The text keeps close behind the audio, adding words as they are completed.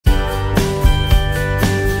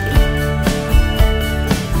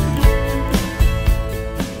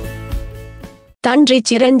తండ్రి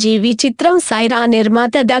చిరంజీవి చిత్రం సైరా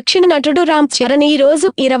నిర్మాత దక్షిణ నటుడు రామ్ చరణ్ ఈ రోజు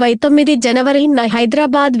 29 జనవరిన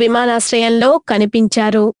హైదరాబాద్ విమానాశ్రయంలో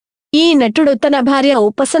కనిపించారు. ఈ నటుడు తన భార్య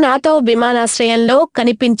ఉపాసనతో విమానాశ్రయంలో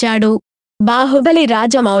కనిపించాడు. బాహుబలి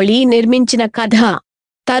రాజమౌళి నిర్మించిన కథ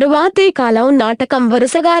తరువాతి కాలం నాటకం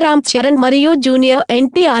వరుసగా రామ్ చరణ్ మరియు జూనియర్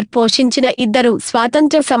ఎన్టీఆర్ పోషించిన ఇద్దరు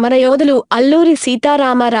స్వాతంత్ర్య సమరయోధులు అల్లూరి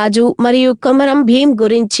సీతారామరాజు మరియు కొమరం భీం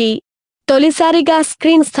గురించి. తొలిసారిగా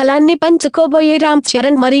స్క్రీన్ స్థలాన్ని పంచుకోబోయే రామ్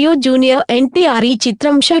చరణ్ మరియు జూనియర్ ఎన్టీఆర్ ఈ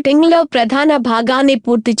చిత్రం షూటింగ్ లో ప్రధాన భాగాన్ని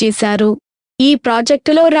పూర్తి చేశారు. ఈ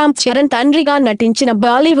ప్రాజెక్టులో రామ్ చరణ్ తండ్రిగా నటించిన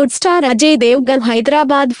Bollywood star Ajay Devgan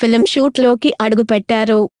Hyderabad film shoot లోకి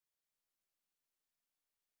అడుగుపెట్టారు.